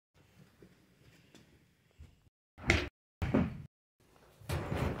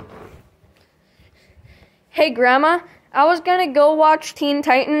Hey, Grandma, I was gonna go watch Teen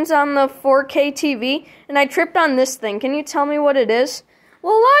Titans on the 4K TV, and I tripped on this thing. Can you tell me what it is?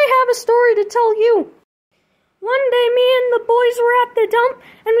 Well, I have a story to tell you. One day, me and the boys were at the dump,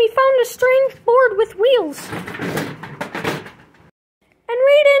 and we found a strange board with wheels. And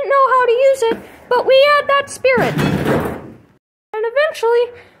we didn't know how to use it, but we had that spirit. And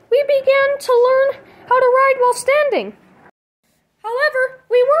eventually, we began to learn how to ride while standing. However,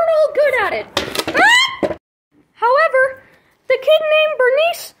 we weren't all good at it. However, the kid named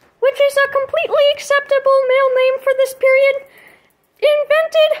Bernice, which is a completely acceptable male name for this period,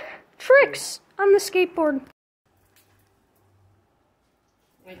 invented tricks on the skateboard.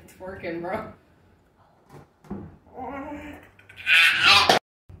 It's working, bro.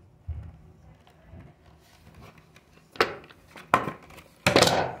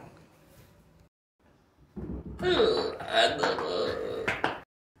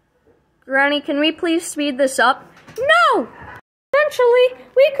 Granny, can we please speed this up? No! Eventually,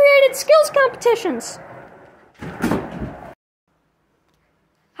 we created skills competitions.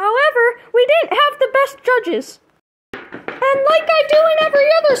 However, we didn't have the best judges. And like I do in every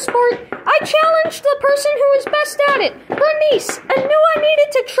other sport, I challenged the person who was best at it, Bernice, and knew I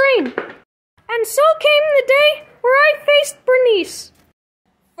needed to train. And so came the day where I faced Bernice.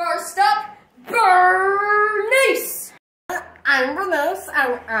 First up, Bernice! I'm Bernice,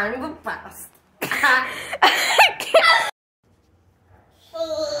 and I'm the best.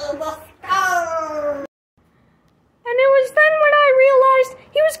 And it was then when I realized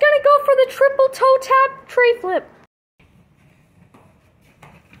he was going to go for the triple toe tap tray flip.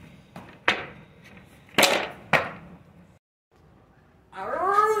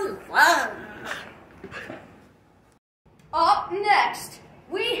 Up next,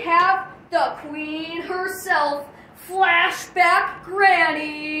 we have the queen herself, Flashback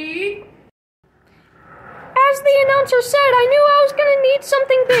Granny. As the announcer said, I knew I was going to need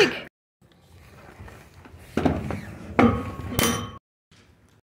something big.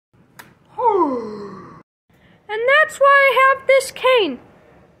 And that's why I have this cane.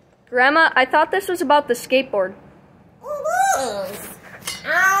 Grandma, I thought this was about the skateboard.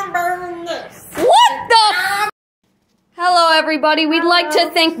 What the? Hello, everybody. We'd like to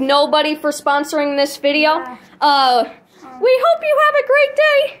thank nobody for sponsoring this video. We hope you have a great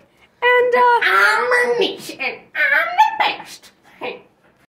day. And I'm Bernice, and I'm the best.